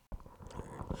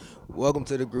Welcome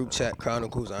to the Group Chat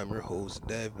Chronicles. I'm your host,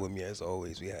 Dev. With me, as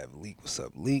always, we have Leak. What's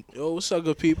up, Leak? Yo, what's up,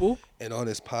 good people? And on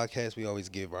this podcast, we always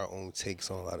give our own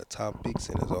takes on a lot of topics.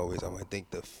 And as always, I want to thank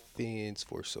the fans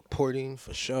for supporting.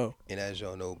 For sure. And as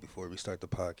y'all know, before we start the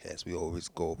podcast, we always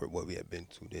go over what we have been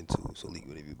tuned into. So, Leak,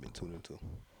 what have you been tuned into?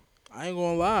 I ain't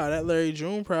gonna lie, that Larry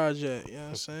June project, you know what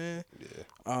I'm saying?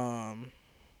 Yeah.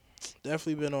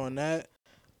 Definitely been on that.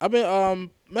 I've been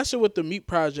messing with the Meat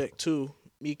project too.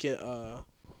 Meek and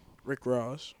Rick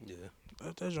Ross. Yeah.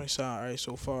 That joint sound alright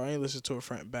so far. I ain't listened to it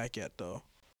front and back yet though.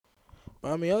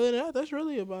 But I mean, other than that, that's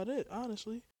really about it,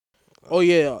 honestly. Oh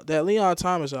yeah, that Leon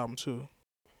Thomas album too.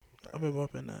 I've been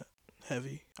bumping that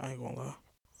heavy. I ain't gonna lie.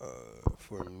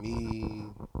 For me,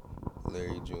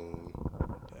 Larry June,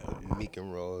 Meek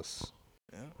and Ross.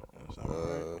 Yeah, that sound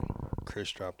right.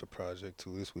 Chris dropped a project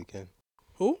too this weekend.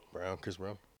 Who? Chris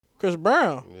Brown. Chris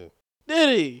Brown. Yeah.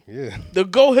 Did he? Yeah. The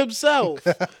GO himself.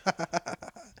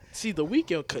 See, the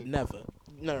weekend could never.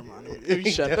 Never mind. Let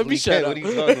me shut up. What are you talking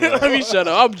about? Let me shut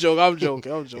up. I'm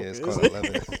joking. Yeah, it's called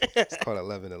 11. It's called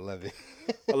 11-11.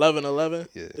 11-11?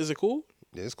 Yeah. Is it cool?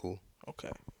 Yeah, it's cool.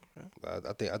 Okay.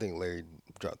 I think Larry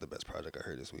dropped the best project I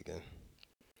heard this weekend.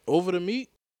 Over the Meat?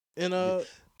 And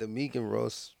The Meek and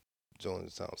Ross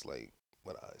Jones sounds like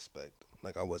what I expect.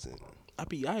 Like I wasn't. I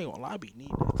ain't gonna lie, I be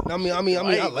needing that. I mean,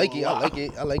 I like it.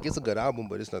 I like it. It's a good album,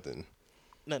 but it's nothing.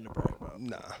 Nothing to brag about.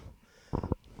 Nah.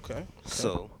 Okay.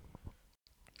 So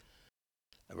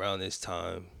around this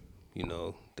time,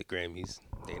 the Grammys,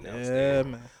 they announced their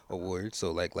awards.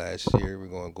 So like last year, we're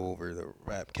gonna go over the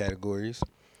rap categories,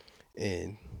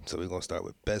 and so we're gonna start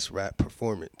with best rap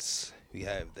performance. We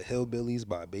have The Hillbillies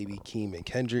by Baby Keem and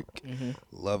Kendrick,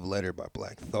 Love Letter by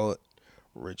Black Thought,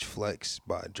 Rich Flex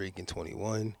by Drake and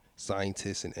 21,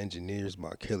 Scientists and Engineers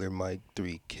by Killer Mike,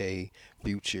 3K,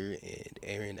 Future, and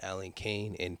Aaron Allen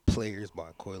Kane, and Players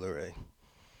by Coil Ray.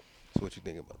 So what you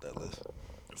think about that list?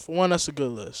 For one, that's a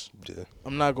good list. Yeah.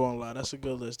 I'm not gonna lie, that's a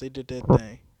good list. They did their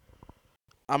thing.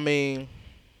 I mean,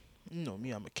 you know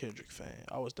me, I'm a Kendrick fan.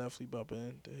 I was definitely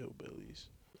bumping the Hillbillies.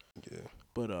 Yeah.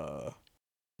 But I'm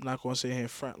not gonna sit here in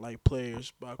front like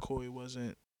Players by Koi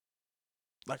wasn't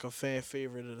like a fan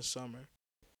favorite of the summer.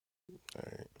 All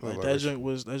right. Like that joint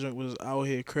was out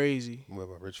here crazy. What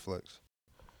about Rich Flex?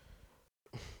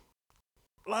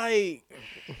 Like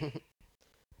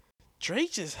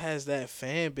Drake just has that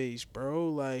fan base, bro.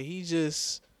 Like he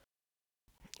just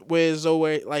whereas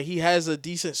like he has a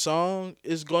decent song,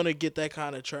 it's gonna get that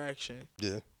kind of traction.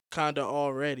 Yeah. Kinda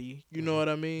already. You know what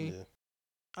I mean? Yeah.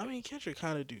 I mean Kendrick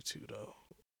kinda do too though.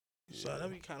 So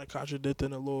that be kinda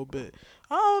contradicting a little bit.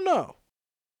 I don't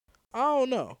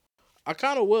know. I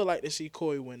kinda would like to see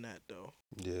Koi win that though.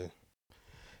 Yeah.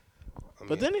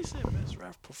 But then he said best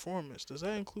rap performance. Does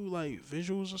that include like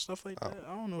visuals and stuff like that?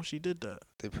 I don't know if she did that.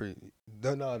 The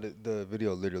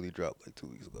video literally dropped like 2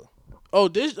 weeks ago. Oh,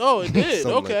 it did.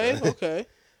 Okay, like okay.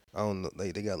 I don't know.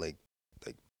 Like they got like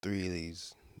 3 of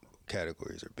these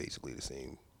categories are basically the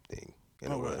same thing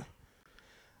in a way.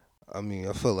 I mean,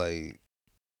 I feel like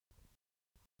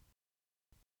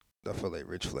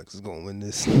Rich Flex is gonna win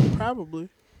this. Probably.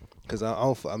 Cause I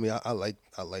don't. I mean, I liked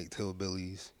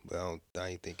Hillbillies, but I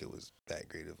didn't think it was that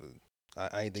great of a.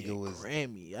 I didn't think it was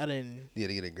Grammy. I didn't. Yeah,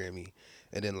 they get a Grammy,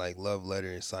 and then like Love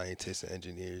Letter and Scientists and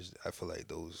Engineers. I feel like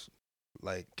those,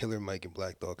 like Killer Mike and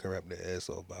Black Thought can rap their ass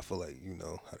off, but I feel like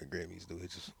how the Grammys do it.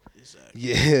 Just exactly.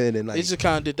 Yeah, and then like they just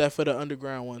kind of did that for the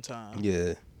underground one time.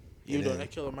 Yeah. Even though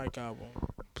that Killer Mike album.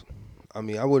 I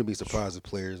mean, I wouldn't be surprised if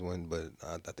Players won, but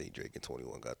I think Drake and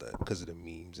 21 got that because of the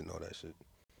memes and all that shit.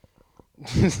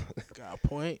 Got a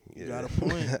point. Yeah. Got a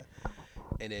point.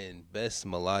 And then best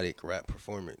melodic rap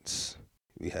performance,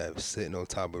 we have "Sitting on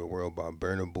Top of the World" by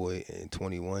Burna Boy and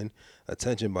 21,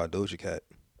 "Attention" by Doja Cat.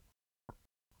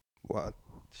 Wow,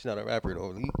 she's not a rapper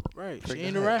though. Right, she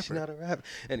ain't a rapper. She's not a rapper.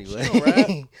 Anyway, she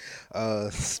don't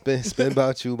rap. Spin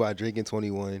About You by Drake and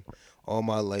 21, All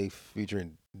My Life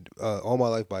featuring All My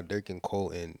Life by Dirk and Cole,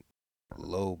 and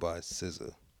Low by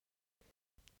SZA.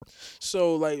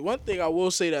 So, like, one thing I will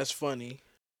say that's funny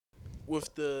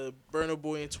with the Burna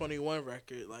Boy and 21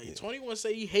 record, like, 21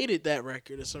 say he hated that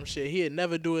record or some shit. He'd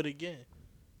never do it again.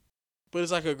 But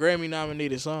it's like a Grammy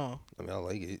nominated song. I mean, I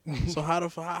like it. So how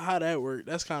that work?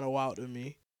 That's kind of wild to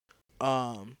me.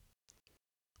 I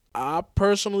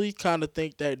personally kind of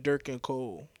think that Dirk and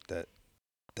Cole.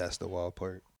 That's the wild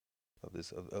part of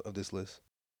this list.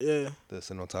 Yeah. The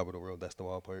Sitting on Top of the World. That's the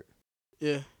wild part.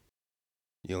 Yeah.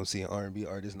 You don't see an R&B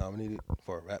artist nominated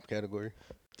for a rap category?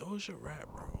 Doja rap,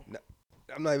 bro. No,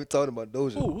 I'm not even talking about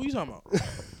Doja. Who you talking about?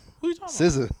 Who you talking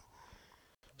SZA. about?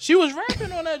 She was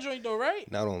rapping on that joint though,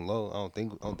 right? Not on low. I don't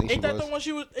think she Ain't that was. the one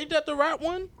she was? Ain't that the rap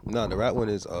one? No, the rap one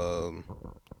is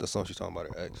the song she's talking about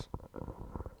her ex.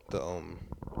 The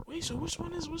Wait, so which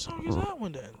song is that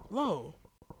one then? Low.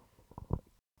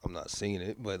 I'm not singing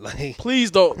it, but like Please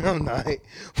don't. I'm not.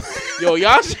 Yo,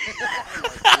 y'all.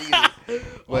 All I'm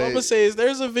But gonna say is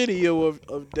there's a video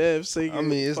of Dev singing. I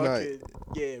mean, it's not. fucking,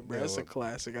 yeah, bro, Yeah, it's a well,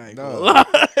 classic. I ain't gonna no, lie.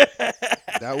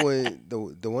 that one,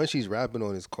 the one she's rapping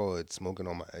on is called "Smoking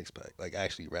on My X Pack." Like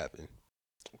actually rapping.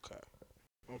 Okay.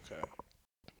 Okay.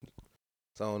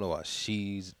 So I don't know why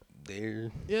she's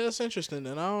there. Yeah, that's interesting.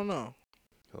 Then I don't know.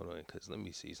 Hold on, cause let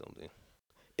me see something.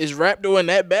 Is rap doing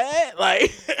that bad? Like,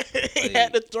 he Like,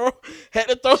 had to throw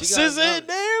SZA in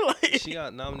there. Like, she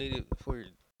got nominated for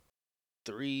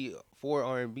 4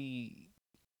 R&B,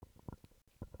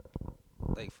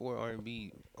 like 4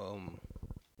 R&B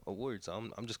awards. So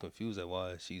I'm just confused at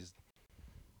why she's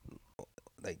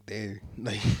like there.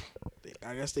 Like,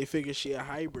 I guess they figure she a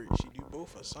hybrid. She do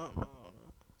both or something. I don't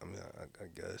know. I mean, I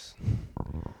guess.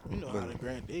 You know But how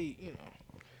the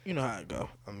you know how it go.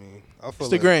 I mean, I It's feel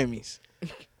the like, Grammys.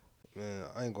 man,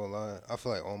 I ain't gonna lie. I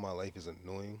feel like all my life is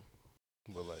annoying,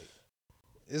 but like,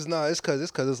 it's not. It's cause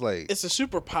it's like, It's a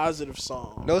super positive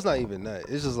song. no, it's not even that.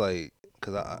 It's just like,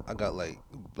 cause I got like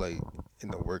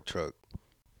in the work truck,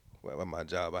 at my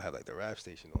job, I have like the rap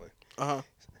station on. Uh-huh.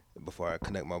 Before I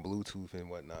connect my Bluetooth and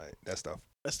whatnot. That stuff.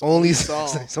 That's the Only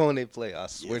song. song they play. I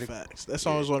swear Yeah, to facts. That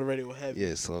song was on the radio heavy.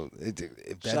 Yeah, so if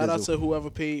that Shout out is to whoever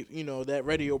paid, that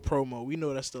radio promo. We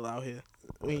know that's still out here.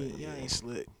 Y'all ain't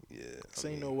slick. yeah, This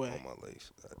ain't no way. On my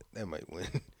life, that might win.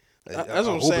 That's what I'm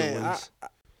hope saying. it wins.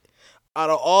 Out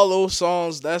of all those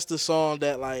songs, that's the song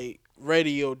that like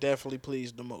radio definitely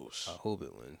plays the most. I hope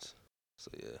it wins.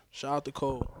 So yeah. Shout out to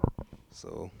Cole.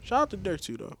 So Shout out to Dirt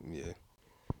too though. yeah,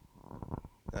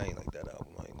 I ain't like that album.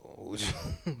 I ain't gonna hold you.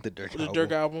 The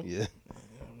Dirk album. Yeah,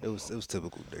 it was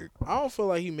typical Dirk. I don't feel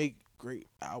like he make great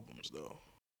albums though.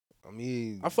 I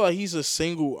mean, I feel like he's a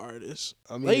single artist.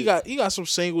 I mean, Like he got some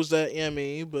singles that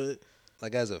but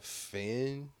like as a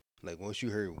fan, like once you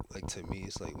heard, like to me,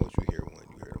 it's like once you hear one,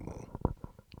 you hear them all.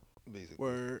 Basically,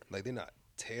 word. like they're not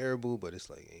terrible, but it's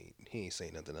like he ain't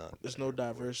saying nothing out. There's no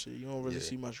diversity. You don't really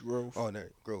see much growth. Oh, no,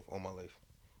 growth all my life.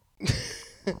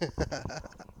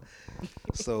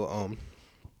 So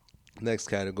next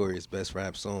category is best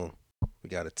rap song. We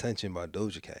got Attention by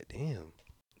Doja Cat. Damn.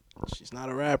 She's not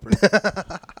a rapper.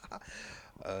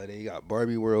 Then you got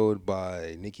Barbie World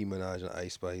by Nicki Minaj and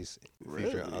Ice Spice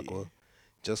featuring Really? Aqua.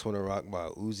 Just Wanna Rock by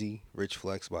Uzi, Rich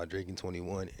Flex by Drake and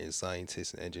 21, and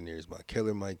Scientists and Engineers by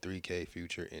Killer Mike, 3K,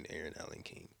 Future, and Aaron Allen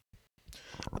King.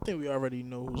 I think we already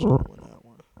know who's gonna win that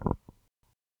one.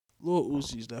 Lil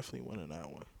Uzi's definitely winning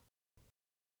that one.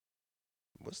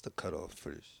 What's the cutoff for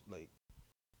this? Like,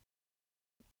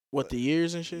 what, the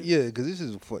years and shit? yeah, because this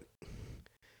is what.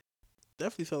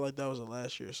 Definitely felt like that was a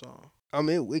last year song. I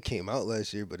mean, it came out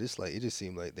last year, but it's like it just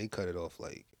seemed like they cut it off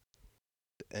like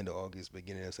the end of August,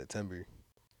 beginning of September,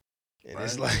 and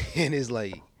it's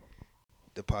like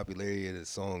the popularity of the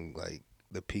song, like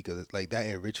the peak of like that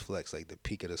and Rich Flex, like the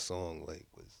peak of the song, like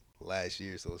was last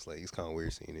year. So it's like it's kind of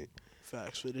weird seeing it.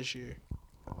 Facts for this year.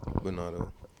 But no,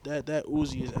 though. That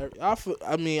Uzi is.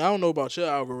 I mean, I don't know about your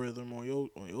algorithm on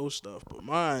your stuff, but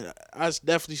mine, I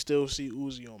definitely still see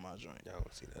Uzi on my joint. I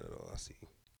don't see that at all. I see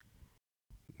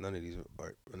none of these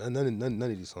are none of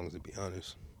these songs, to be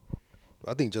honest. But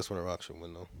I think Just Wanna Rock should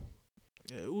win though.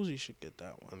 Yeah, Uzi should get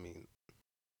that one. I mean,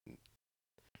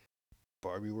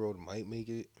 Barbie World might make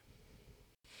it.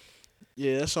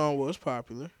 Yeah, that song was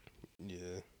popular.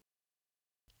 Yeah,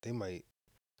 they might.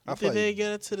 Did they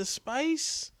get it to the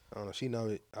Spice? I don't know. She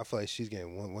nominated. I feel like she's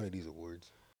getting one of these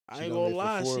awards. I ain't gonna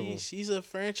lie. She's a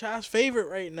franchise favorite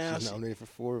right now. She's nominated for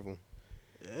 4 of them.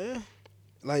 Yeah.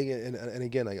 Like and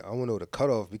again, like I want to know the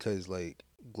cutoff because like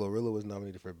Glorilla was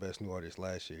nominated for Best New Artist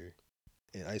last year,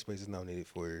 and Ice Spice is nominated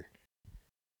for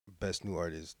Best New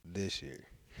Artist this year.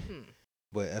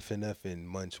 But FNF and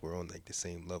Munch were on like the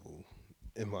same level,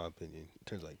 in my opinion, in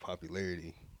terms of like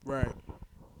popularity. Right.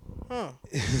 Huh.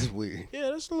 It's weird. Yeah,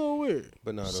 that's a little weird.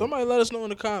 But no, somebody let us know in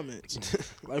the comments.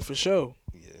 Like for sure.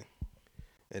 Yeah.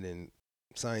 And then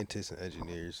Scientists and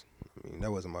Engineers. I mean,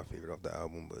 that wasn't my favorite off the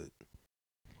album,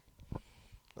 but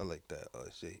I like that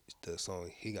the song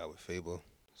he got with Fable.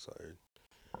 Sorry.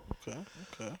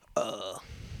 Okay.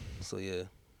 So yeah,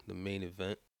 the main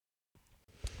event,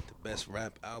 the best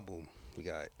rap album. We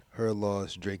got Her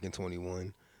Loss, Drake and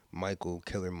 21, Michael,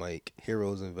 Killer Mike,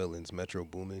 Heroes and Villains, Metro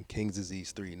Boomin, King's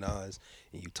Disease 3, Nas,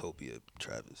 and Utopia,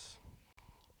 Travis.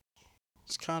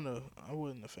 It's kind of, I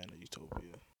wasn't a fan of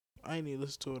Utopia. I ain't even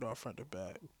listen to it all front to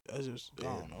back. I Yeah.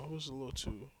 don't know. It was a little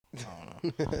too. I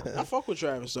don't know. I fuck with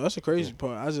Travis though. That's the crazy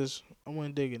part. I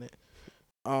wasn't digging it.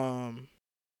 I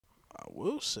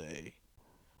will say,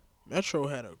 Metro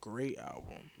had a great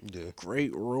album. Yeah.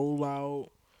 Great rollout.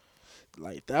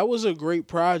 Like that was a great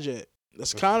project.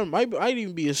 That's kind of might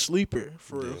even be a sleeper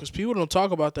for real, Yeah. because people don't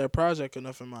talk about that project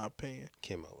enough, in my opinion.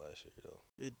 Came out last year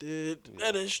though. It did. Yeah.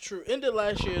 That is true. Ended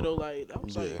last year though. Like that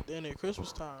was Yeah. like then at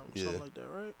Christmas time, or Yeah. something like that,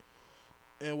 right?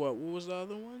 And what was the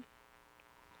other one?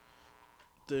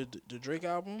 The Drake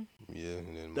album, Yeah.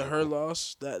 And then the Her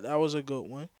Loss. That was a good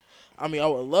one. I mean, I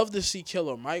would love to see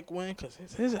Killer Mike win, because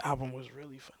his album was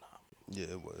really phenomenal.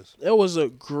 Yeah, it was. It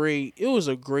was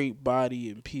a great body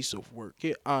and piece of work.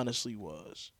 It honestly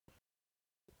was.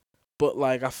 But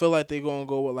like I feel like they're gonna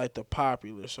go with like the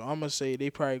popular. So I'm gonna say they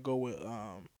probably go with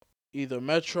either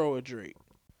Metro or Drake.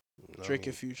 Drake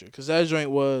and Future. Cause that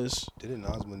joint was Didn't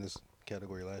Nas win this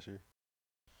category last year?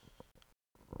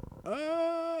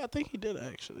 I think he did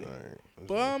actually. All right.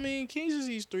 But I mean King's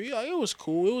Disease 3, like, it was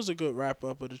cool. It was a good wrap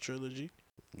up of the trilogy.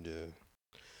 Yeah.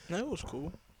 That was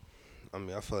cool. I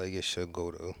mean, I feel like it should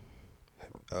go to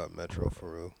Metro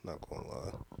for real. Not gonna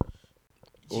lie.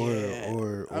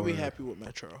 Or I'd be happy with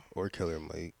Metro. Or Killer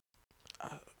Mike.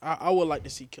 I would like to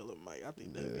see Killer Mike. I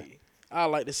think that'd be. I'd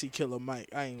like to see Killer Mike.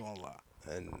 I ain't gonna lie.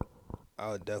 And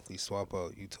I would definitely swap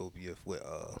out Utopia with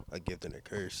A Gift and a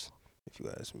Curse, if you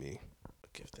ask me.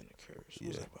 A Gift and a Curse. Yeah.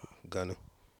 What's that about? Gunna.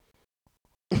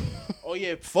 Oh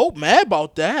yeah, folk mad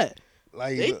about that.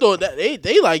 Like They thought that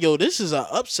they like, yo, this is an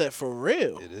upset for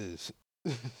real. it is.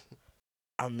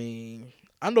 I mean,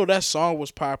 I know that song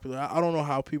was popular. I don't know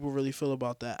how people really feel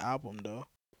about that album though.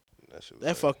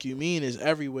 That Fuck You Mean is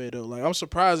everywhere though. Like I'm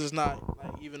surprised it's not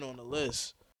like even on the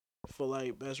list for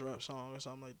like best rap song or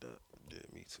something like that. Yeah,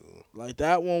 me too. Like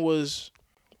that one was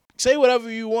say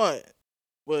whatever you want,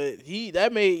 but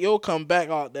that made Yo come back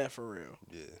out there for real.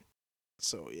 Yeah.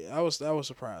 So yeah, that was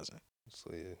surprising.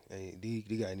 So yeah, do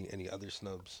you got any other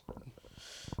snubs?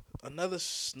 Another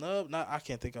snub? Not I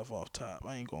can't think of off top.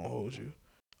 I ain't gonna hold you.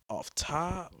 Off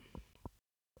top,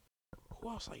 who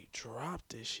else like dropped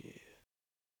this year?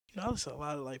 You know, I listen to a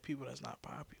lot of like people that's not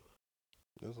popular.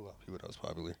 There's a lot of people that was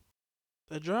popular.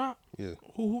 That drop? Yeah.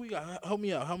 Who we got? Help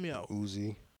me out.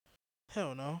 Uzi.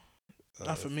 Hell no.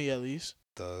 Not for me at least.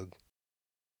 Thug.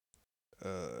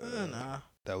 Nah.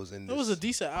 That was in. It was a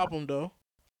decent album though.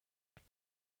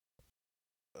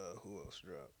 Who else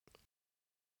dropped?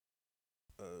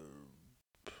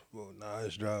 Well,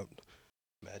 Nas dropped.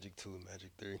 Magic 2 and Magic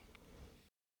 3.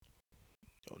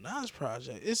 Yo, Nas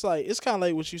project. It's kind of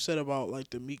like what you said about like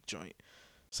the Meek joint.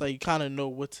 It's like you kind of know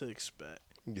what to expect.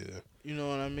 Yeah. You know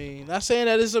what I mean? Not saying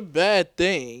that it's a bad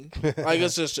thing. Like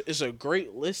it's a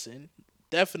great listen.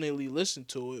 Definitely listen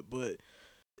to it, but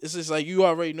it's just like you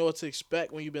already know what to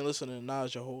expect when you've been listening to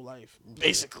Nas your whole life,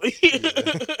 basically. Yeah.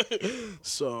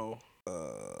 So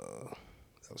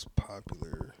that was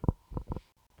popular.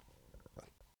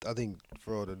 I think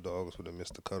For All the Dogs would have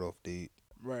missed the cutoff date.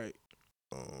 right.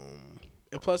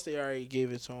 And plus they already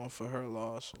gave it to him for Her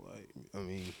Loss. Like, I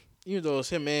mean, even though it's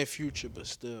him and Future, but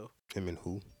still. him and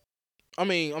who? I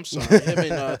mean, I'm sorry, him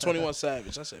and 21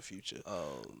 Savage. I said Future.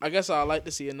 I guess I'd like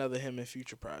to see another him and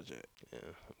Future project. Yeah,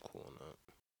 I'm cool on that.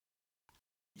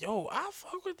 Yo, I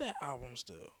fuck with that album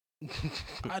still.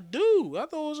 I do. I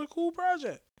thought it was a cool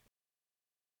project.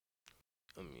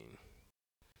 I mean,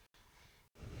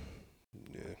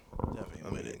 yeah.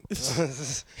 Definitely with it.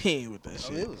 He ain't with that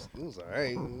shit. I mean, it was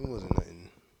alright. It wasn't nothing.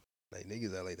 Like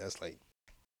niggas are like that's like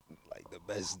the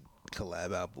best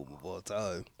collab album of all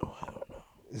time. Oh hell no.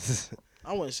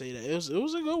 I wouldn't say that. It was a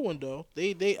good one though.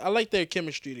 They I like their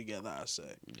chemistry together. I say.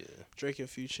 Yeah. Drake and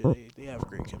Future, they have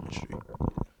great chemistry.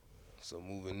 So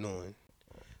moving on.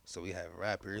 So we have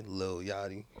rapper Lil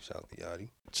Yachty. Shout out to Yachty.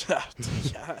 Shout out to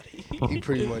Yachty. He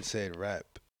pretty much said rap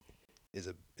is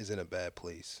in a bad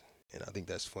place, and I think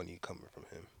that's funny coming from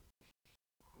him.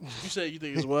 You said you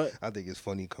think it's what? I think it's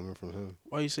funny coming from him.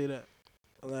 Why you say that?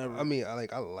 Elaborate. I mean, I like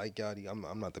Yachty.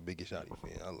 I'm not the biggest Yachty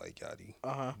fan. I like Yachty.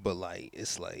 But like,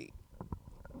 it's like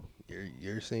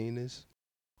you're saying this,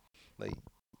 like.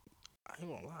 I ain't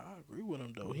gonna lie, I agree with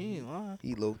him though. He ain't lying.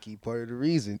 He low key part of the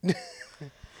reason. Like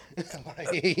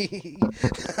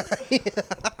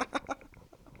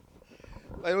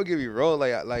don't get me wrong,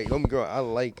 like don't girl, I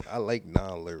like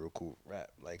non lyrical rap.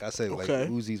 Like I said, like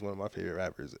Uzi's one of my favorite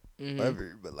rappers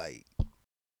ever. But like,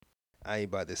 I ain't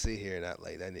about to sit here and not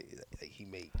like that. Like he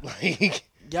make like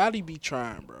Yachty be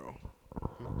trying, bro.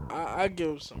 I give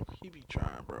him some. He be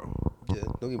trying, bro. Yeah,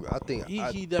 don't get me. I think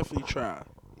he definitely try.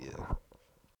 Yeah.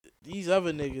 These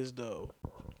other niggas though,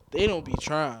 they don't be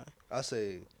trying. I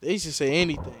say They used to say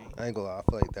anything. I ain't gonna lie. I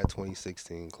feel like that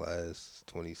 2016 class,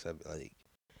 27, like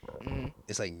Mm-hmm.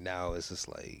 it's like now it's just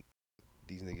like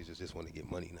these niggas just want to get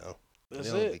money now. They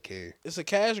That's don't it. really care. It's a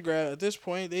cash grab at this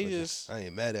point. They Which just. I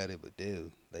ain't mad at it, but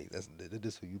damn, like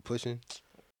this who you pushing.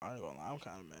 I ain't gonna lie, I'm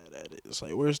kind of mad at it. It's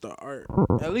like, where's the art?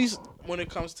 At least when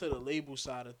it comes to the label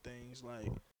side of things,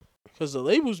 like, cause the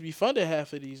labels be funding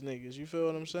half of these niggas. You feel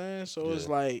what I'm saying? So it's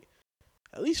Yeah. like,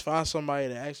 at least find somebody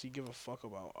that actually give a fuck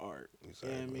about art. Exactly.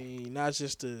 You know what I mean? Not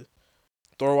just to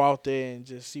throw out there and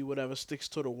just see whatever sticks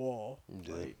to the wall.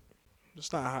 Yeah. Like,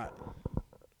 it's not hot,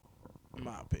 in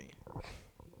my opinion.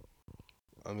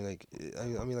 I mean, like,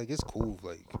 like it's cool,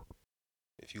 like,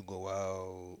 if you go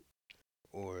out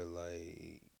or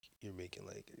like you're making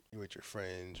like you're with your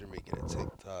friends, you're making a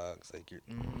TikToks, like you're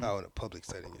out in a public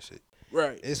setting and shit.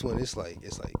 Right. It's when it's like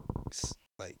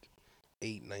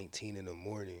 8:19 in the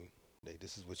morning. Like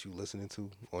this is what you listening to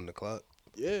on the clock.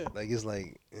 Yeah. Like it's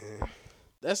like.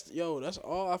 That's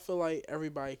all I feel like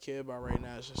everybody care about right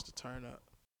now is just to turn up.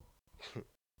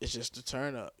 It's just to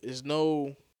turn up. It's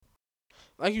no,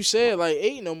 like you said, like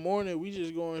 8 in the morning, we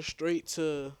just going straight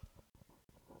to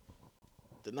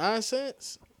the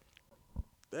nonsense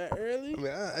that early. I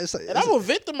mean, it's like, And I'm a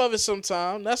victim of it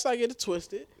sometimes. That's not get it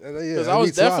twisted. yeah, Because I was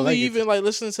me too. I definitely like it. even like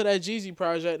listening to that Jeezy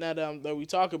project now that we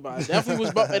talk about. I definitely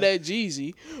was bumping that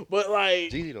Jeezy, but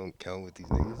like Jeezy don't count with these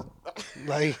niggas.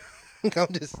 Like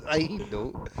I'm just like he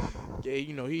don't. yeah,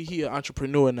 you know he an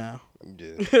entrepreneur now.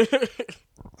 Yeah.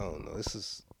 I don't know. This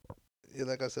is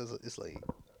like I said. It's like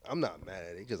I'm not mad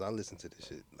at it because I listen to this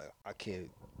shit. Like I can't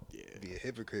be a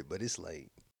hypocrite, but it's like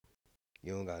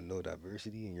you don't got no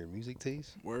diversity in your music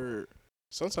taste. Word.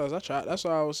 Sometimes I try. That's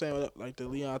why I was saying like the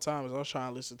Leon Thomas. I was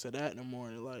trying to listen to that in the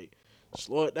morning. Like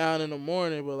slow it down in the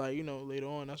morning, but like later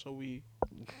on, that's what we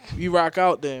rock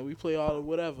out. Then we play all the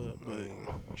whatever,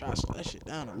 but try to slow that shit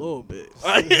down a little bit.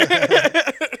 Like,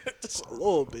 just a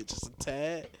little bit, just a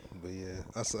tad. But yeah,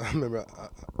 I remember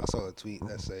I saw a tweet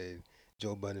that said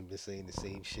Joe Budden been saying the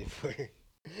same shit for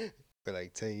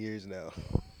like 10 years now.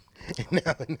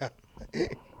 now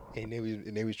and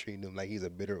they was treating him like he's a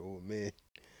bitter old man.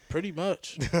 Pretty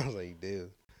much. I was like,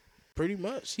 damn. Pretty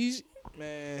much. He's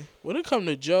man. When it come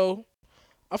to Joe,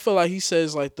 I feel like he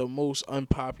says like the most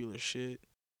unpopular shit,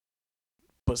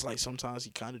 but it's like sometimes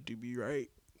he kind of do be right.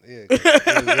 Yeah,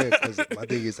 because my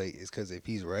thing is like it's because if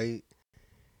he's right,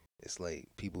 it's like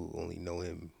people only know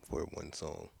him for one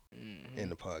song in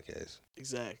the podcast.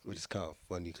 Exactly. Which is kind of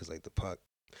funny because like the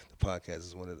podcast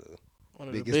is one of the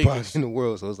biggest the biggest podcasts in the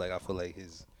world. So it's like I feel like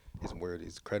his word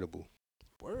is credible.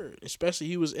 Word. Especially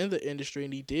he was in the industry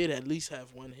and he did at least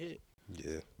have one hit.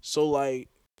 Yeah. So like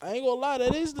I ain't gonna lie,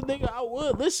 that is the nigga I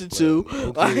would listen to.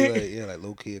 Like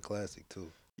low key a classic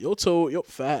too. Yo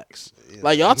facts. Yeah,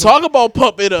 like y'all talk about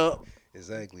Pump It Up.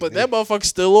 Exactly. But that motherfucker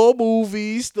still on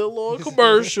movies, still on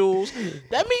commercials.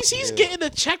 That means he's getting a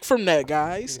check from that,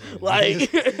 guys.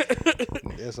 Like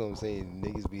that's what I'm saying.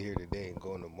 Niggas be here today and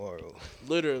going tomorrow.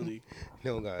 Literally. They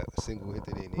don't got a single hit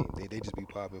to their name. They just be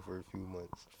popping for a few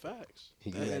months. Facts.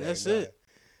 And that's it.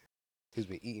 He's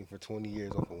been eating for 20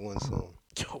 years off of one song.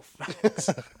 Yo, facts.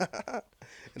 And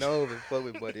I don't even fuck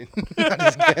with Budden. I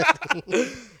just guessed.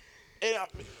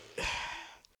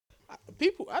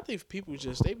 I think people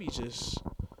just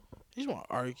want to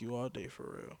argue all day for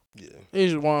real. Yeah. They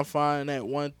just want to find that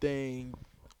one thing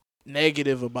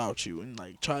negative about you and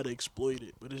like try to exploit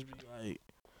it. But it's be like,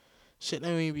 shit, that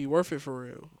ain't even be worth it for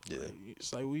real. Yeah. Like,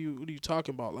 it's like, what are you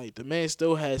talking about? Like, the man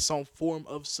still has some form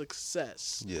of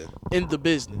success. Yeah. In the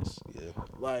business. Yeah.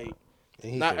 like.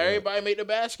 Not everybody make the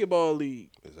basketball league.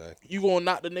 Exactly. You gonna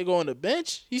knock the nigga on the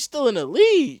bench? He's still in the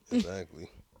league. Exactly.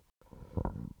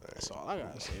 That's all I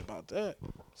gotta say about that.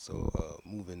 So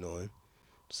moving on.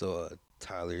 So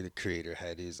Tyler, the creator,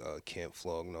 had his Camp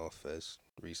Flog Gnaw Fest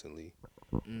recently,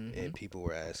 and people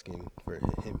were asking for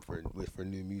him for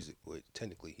new music. Which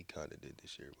technically he kind of did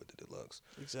this year with the deluxe.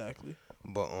 Exactly.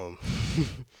 But what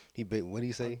did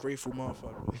he say? A grateful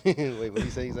motherfucker. Wait, what did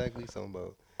he say exactly? Something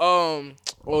about.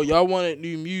 Well, y'all wanted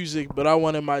new music, but I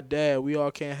wanted my dad. We all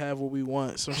can't have what we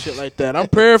want. Some shit like that. I'm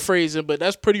paraphrasing, but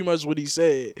that's pretty much what he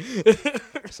said.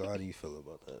 So how do you feel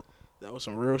about that? That was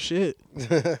some real shit.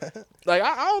 Like,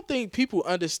 I don't think people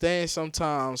understand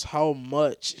sometimes how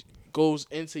much goes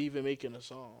into even making a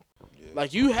song. Yeah.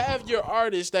 Like, you have your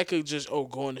artists that could just,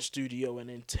 go in the studio and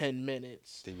in 10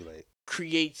 minutes. They be like,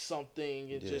 create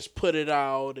something and just put it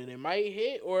out, and it might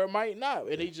hit or it might not,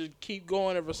 and they just keep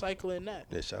going and recycling that.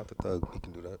 Yeah, shout out to Thug, he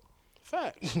can do that.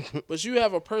 Facts. But you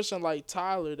have a person like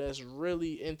Tyler that's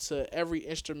really into every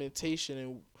instrumentation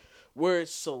and where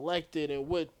it's selected and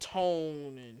what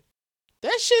tone, and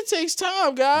That shit takes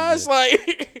time, guys. Yeah.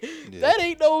 Like, Yeah. that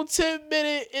ain't no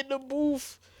 10-minute in the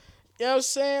booth. You know what I'm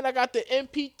saying? I got the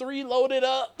MP3 loaded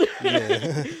up.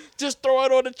 Yeah. Just throw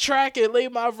it on the track and lay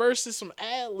my verses, some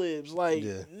ad libs. Like,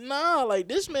 Yeah. nah, like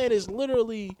this man is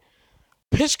literally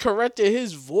pitch corrected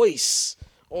his voice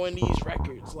on these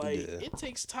records. Like, Yeah. it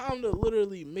takes time to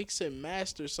literally mix and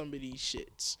master some of these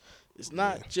shits. It's Yeah.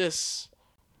 not just,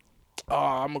 oh,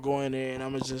 I'm gonna go in there and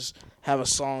I'm gonna just have a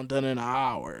song done in an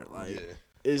hour. Like, Yeah.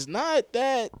 it's not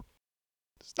that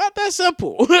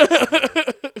simple.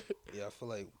 Yeah, I feel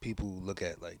like people look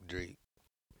at like Drake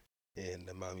and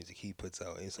the amount of music he puts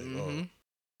out, and it's like, Mm-hmm. oh,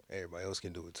 everybody else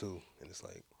can do it too, and it's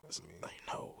like, I mean, Like,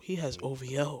 no, he has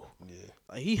OVO. yeah,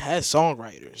 Like, he has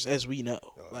songwriters, as we know.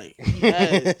 oh, Like, he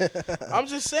has. I'm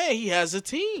just saying, he has a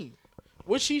team,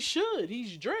 which he should.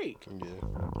 He's Drake. yeah,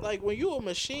 Like, when you a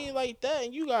machine like that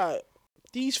and you got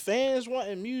these fans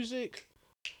wanting music,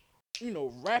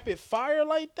 rapid fire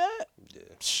like that, yeah,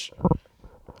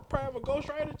 probably have a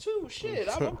ghostwriter too. Shit,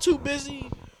 I'm too busy.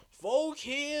 Vogue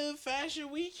here, Fashion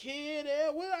Week here,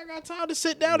 there. When I got time to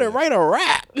sit down and write a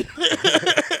rap?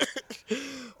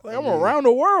 Like, I'm around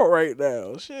the world right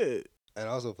now. Shit. And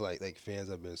I also feel like fans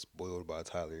have been spoiled by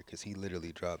Tyler because he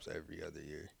literally drops every other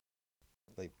year.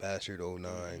 Like Bastard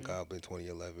 09, Goblin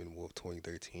 2011, Wolf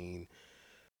 2013,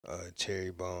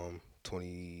 Cherry Bomb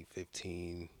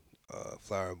 2015,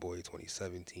 Flower Boy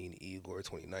 2017, Igor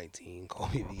 2019, Call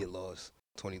Me If You Get Lost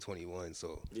 2021.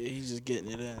 So Yeah, he's just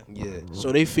getting it in. yeah,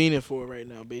 So they fiending for it right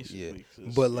now, basically.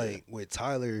 yeah. But like with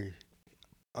Tyler,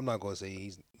 I'm not gonna say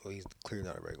he's clearly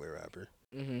not a regular rapper.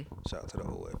 Mm-hmm. Shout out to the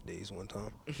OF days one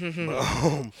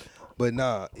time. But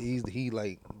nah, he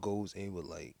like goes in with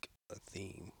like a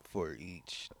theme for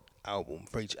each album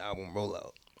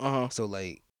rollout. So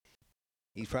like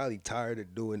he's probably tired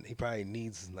of doing. He probably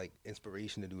needs like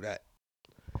inspiration to do that.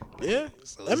 Like, Yeah,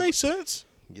 so that makes sense.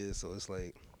 Yeah, so it's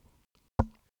like,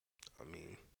 I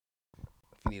mean, if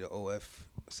you need an OF,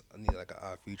 I need like an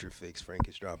odd future fix. Frank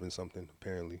is dropping something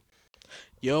apparently.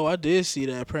 Yo, I did see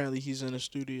that. Apparently, he's in the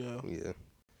studio. Yeah,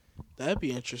 That'd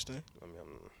be interesting. I mean,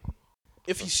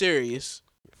 If he's serious.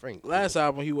 Frank. Last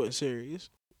album, he wasn't serious.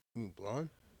 You mean Blonde?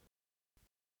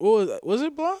 What was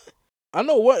it, Blonde? I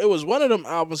know what it was. One of them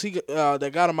albums that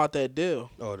got him out that deal.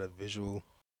 Oh, that visual.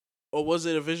 Or was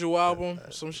it a visual album?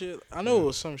 Some shit. I know it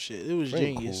was some shit. It was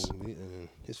Frank genius. Cool.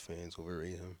 His fans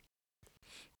overrate him.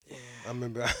 Yeah. I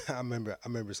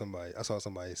remember somebody. I saw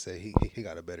somebody say he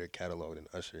got a better catalog than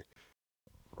Usher.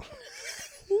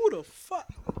 Who the fuck?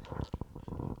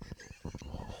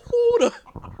 Who the?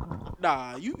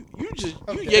 Nah, you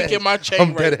yanking my chain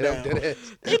I'm right dead now. I'm dead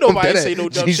Ain't nobody say no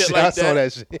dumb shit like I saw that.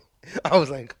 that shit. I was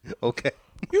like, okay.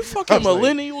 You fucking like,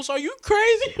 millennials? Are you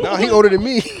crazy? Nah, he older than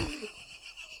me.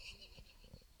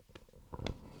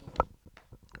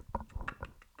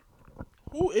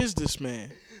 Who is this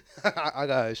man? I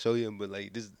gotta show you him, but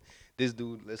like this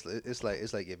dude, it's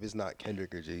like if it's not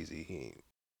Kendrick or Jay-Z, he ain't.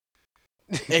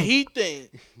 And he think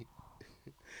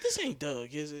this ain't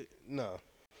Doug, is it? No.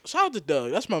 Shout out to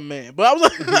Doug. That's my man. But I was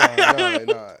like,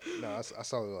 nah. I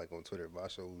saw it like on Twitter, but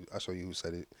I'll show you who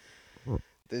said it.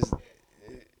 This.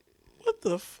 What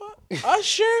the fuck?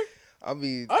 Usher? I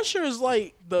mean, Usher is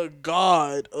like the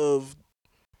god of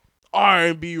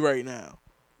R&B right now.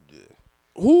 Yeah.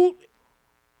 Who?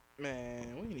 Man,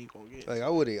 we ain't even gonna get like I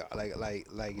wouldn't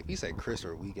like if he said Chris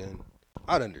or Weekend,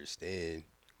 I'd understand.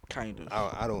 kind of.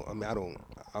 I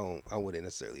wouldn't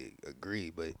necessarily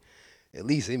agree, but at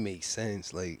least it makes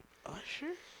sense. Like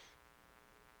Usher?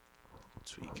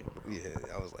 Tweaking. Yeah,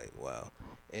 I was like, wow.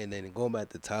 And then going back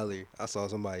to Tyler, I saw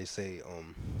somebody say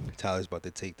Tyler's about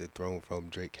to take the throne from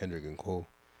Drake, Kendrick, and Cole.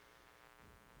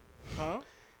 Huh?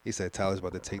 He said Tyler's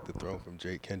about to take the throne from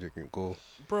Drake, Kendrick, and Cole.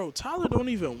 Bro, Tyler don't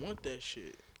even want that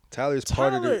shit. Tyler's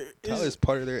part of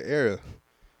their era.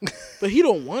 But he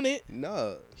don't want it.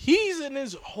 No. He's in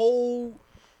his whole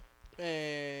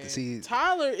man. See,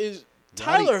 Tyler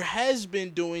has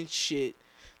been doing shit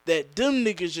that them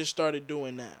niggas just started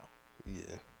doing now.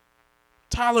 Yeah.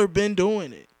 Tyler been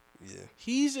doing it. Yeah.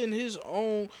 He's in his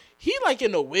own. He like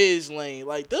in the Wiz lane.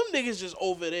 Like them niggas just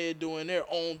over there doing their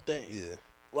own thing. Yeah.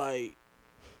 Like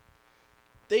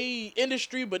they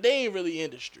industry, but they ain't really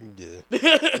industry. Yeah.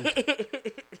 Yeah.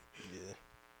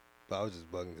 But I was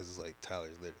just bugging because it's like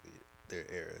Tyler's literally their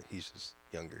era. He's just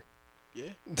younger. Yeah.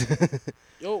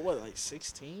 Yo, what, like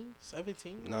 16,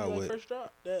 17? Nah, when first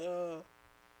drop that the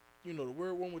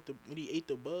weird one with when he ate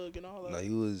the bug and all that. No, he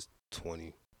was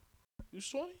 20. He was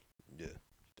 20? Yeah.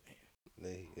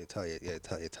 Damn.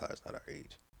 Tyler's not our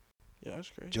age. Yeah, that's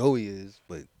crazy. Joey is,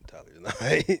 but Tyler's not.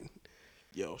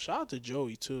 Yo, shout out to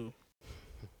Joey too.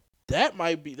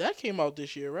 That came out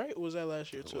this year, right? Or was that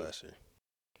last year It was too? last year.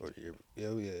 Or the year. Yeah,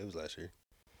 it was last year.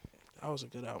 That was a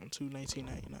good album too,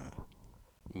 1999.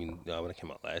 I mean, the album that came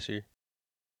out last year?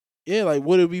 Yeah, like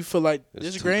would it be for like It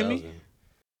was this Grammy? 2000.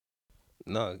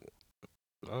 No,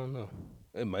 I don't know.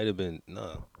 It might have been,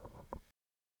 no.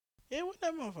 Yeah, when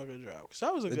that motherfucker drop? Cause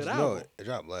that was a good No, album. it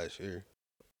dropped last year.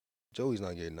 Joey's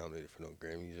not getting nominated for no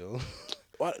Grammys, yo.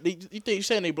 What you think you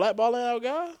saying they blackballing our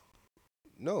guy?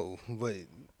 No, but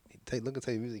look at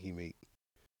the music he made.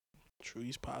 True,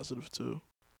 he's positive too.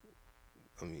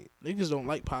 I mean, Niggas don't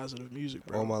like positive music,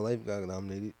 bro. All My Life got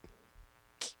nominated.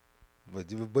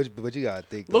 But you gotta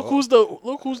think. Look who's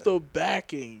the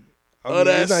backing I of mean,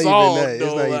 that it's not song, even that. It's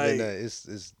though. not Like, even that.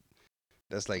 It's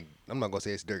that's like, I'm not gonna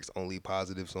say it's Dirk's only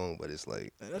positive song, but it's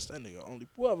like, man, that's that nigga only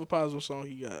whatever positive song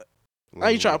he got.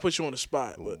 I ain't trying to put you on the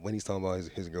spot, but when he's talking about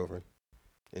his girlfriend,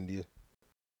 India,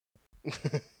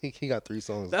 he got 3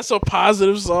 songs. that's a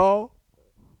positive song.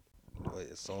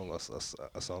 A song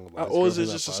about. Or His is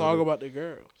it girlfriend just a not song positive? about the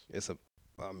girls? It's a.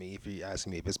 I mean, if you're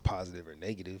asking me if it's positive or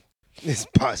negative, it's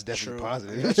definitely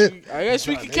positive. I guess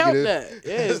we It's can not count negative. that.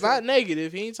 Yeah, it's not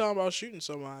negative. He ain't talking about shooting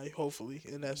somebody, hopefully,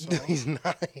 in that song. He's not.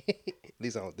 At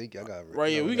least I don't think I got.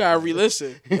 Right, yeah, we got gotta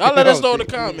re-listen. Y'all let us know in the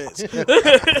comments.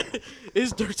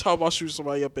 Is Dirk talking about shooting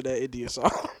somebody up in that India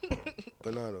song?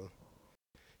 But nah, though.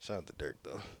 Shout out to Dirk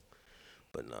though.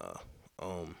 But nah.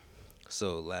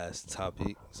 So last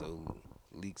topic. So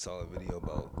leaked saw a video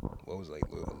about what was like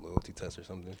a loyalty test or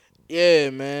something. Yeah,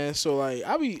 man. So like,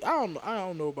 I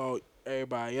don't know about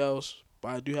everybody else, but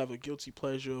I do have a guilty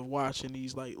pleasure of watching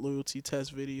these like loyalty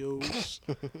test videos.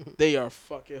 They are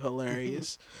fucking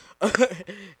hilarious. But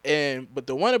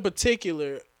the one in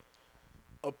particular,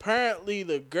 apparently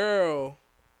the girl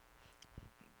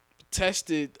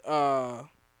tested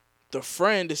the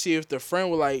friend to see if the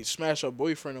friend would like smash her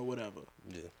boyfriend or whatever.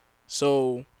 Yeah.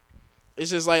 So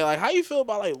it's just like how you feel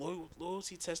about like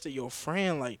loyalty testing your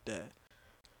friend like that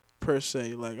per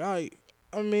se. Like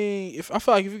I mean, if I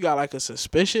feel like if you got like a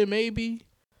suspicion, maybe,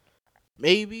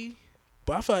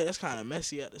 but I feel like that's kind of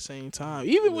messy at the same time.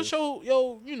 Even with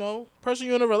your person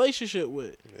you're in a relationship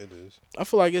with. It is. I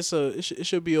feel like it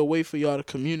should be a way for y'all to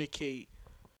communicate,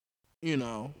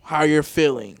 how you're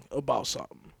feeling about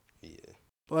something. Yeah.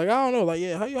 Like I don't know, like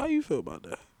yeah, how you feel about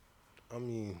that? I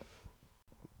mean,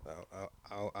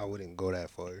 I wouldn't go that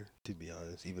far, to be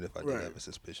honest. Even if I did have a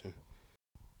suspicion,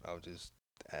 I would just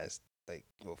ask, like,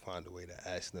 we'll find a way to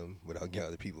ask them without getting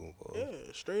other people involved.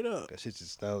 Yeah, straight up. That shit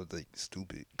just sounds like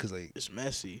stupid. Cause like It's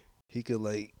messy. he could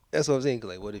like, that's what I'm saying. Cause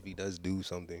like, what if he does do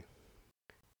something,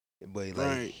 but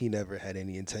like he never had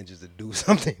any intentions to do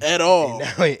something at all,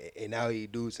 and now he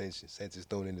do since it's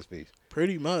thrown in his face.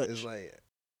 Pretty much. It's like.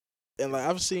 And like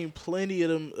I've seen plenty of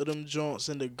them joints,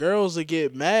 and the girls that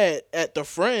get mad at the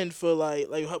friend for like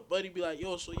her buddy be like,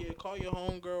 yo, so yeah, call your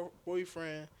homegirl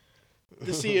boyfriend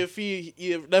to see if he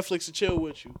Netflix will chill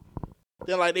with you.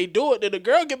 Then like they do it, then the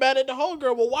girl get mad at the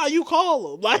homegirl. Well, why you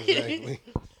call him? Like exactly.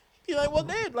 He like, well,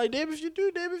 damn if you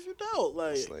do, damn if you don't.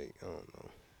 Like it's like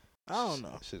I don't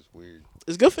know. It's just weird.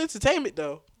 It's good for entertainment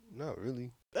though. Not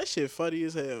really. That shit funny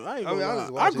as hell. I ain't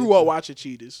gonna lie. I grew up watching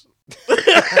Cheaters.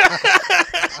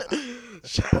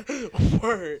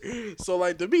 Word. So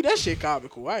like to me that shit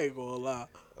comical. I ain't gonna lie.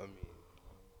 I mean,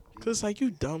 cause like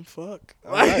you dumb fuck.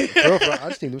 I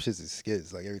just think them shits is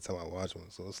skits. Like every time I watch one,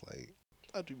 so it's like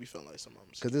I do be feeling like some of them.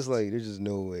 Cause it's like there's just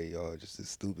no way y'all just as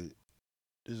stupid.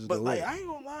 But like I ain't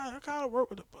gonna lie, I kind of work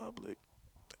with the public.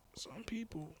 Some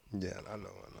people. Yeah, I know.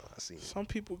 I seen it. Some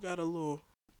people got a little,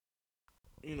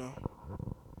 a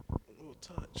little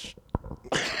touch.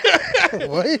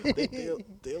 What?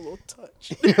 They're a little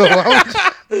touch.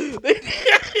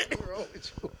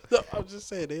 No, I'm just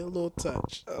saying they're a little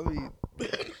touch. I mean,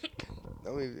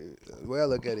 the way I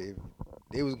look at it, if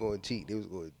they was going to cheat, they was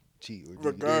going to cheat.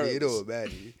 Regardless. It don't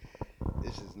matter.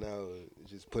 It's just now,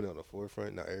 it's just put it on the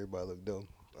forefront. Now everybody look dumb.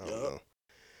 I don't know.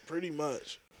 Pretty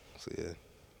much. So yeah.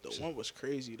 The one was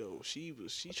crazy though. She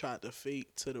tried to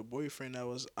fake to the boyfriend that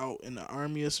was out in the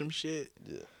army or some shit.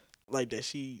 Yeah. Like that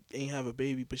she ain't have a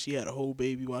baby, but she had a whole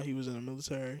baby while he was in the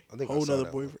military. I think whole nother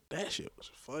boyfriend. That shit was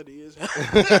funny as hell.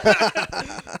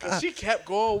 Cause she kept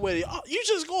going with it. Oh, you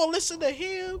just gonna listen to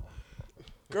him?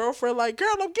 Girlfriend, like,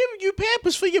 girl, I'm giving you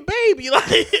Pampers for your baby.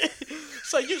 Like,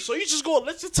 so you just gonna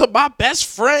listen to my best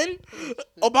friend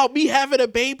about me having a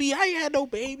baby? I ain't had no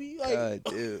baby. Like, God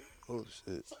damn. Oh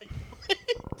shit.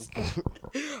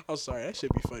 I'm sorry, that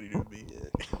should be funny to me. Yeah.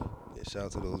 Shout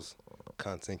out to those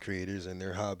content creators and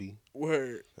their hobby.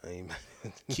 Word. I ain't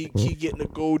keep getting the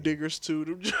gold diggers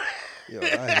too. Yo,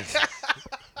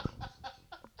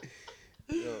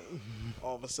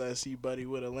 of a sudden see Buddy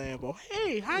with a Lambo.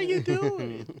 Hey, how you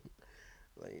doing?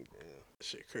 Like, damn.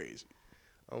 Shit crazy.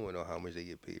 I don't know how much they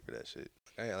get paid for that shit.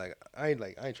 I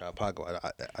ain't trying to pocket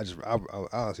about it.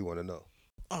 I honestly want to know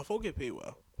Oh, folk get paid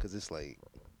well. because it's like,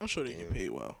 I'm sure they get damn. paid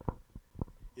well.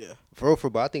 Yeah. For real,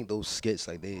 but I think those skits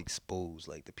like they expose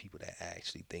like the people that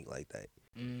actually think like that.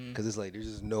 Mm-hmm. Because it's like there's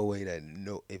just no way that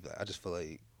if I just feel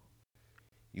like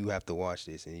you have to watch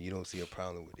this and you don't see a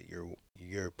problem with it,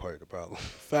 you're part of the problem.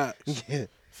 Facts. Yeah.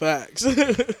 Facts.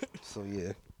 So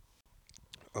yeah.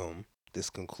 This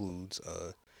concludes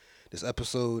this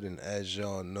episode, and as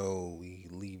y'all know, we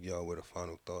leave y'all with a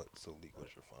final thought. So Lee,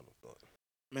 what's your final thought?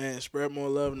 Man, spread more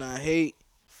love, not hate.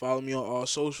 Follow me on all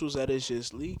socials. That is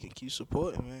just Leak, and keep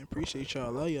supporting, man. Appreciate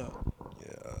y'all. Love y'all.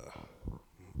 Yeah.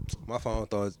 My final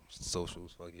thoughts,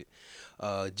 socials, fuck it.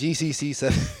 GCC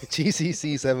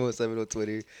 717 on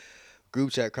Twitter.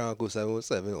 Group Chat Chronicles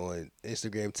 717 on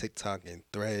Instagram, TikTok, and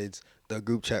Threads. The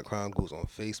Group Chat Chronicles on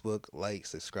Facebook. Like,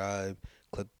 subscribe,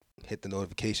 hit the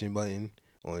notification button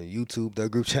on YouTube. The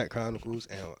Group Chat Chronicles.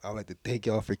 And I'd like to thank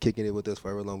y'all for kicking it with us for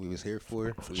however long we was here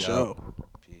for. For sure.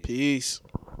 Peace.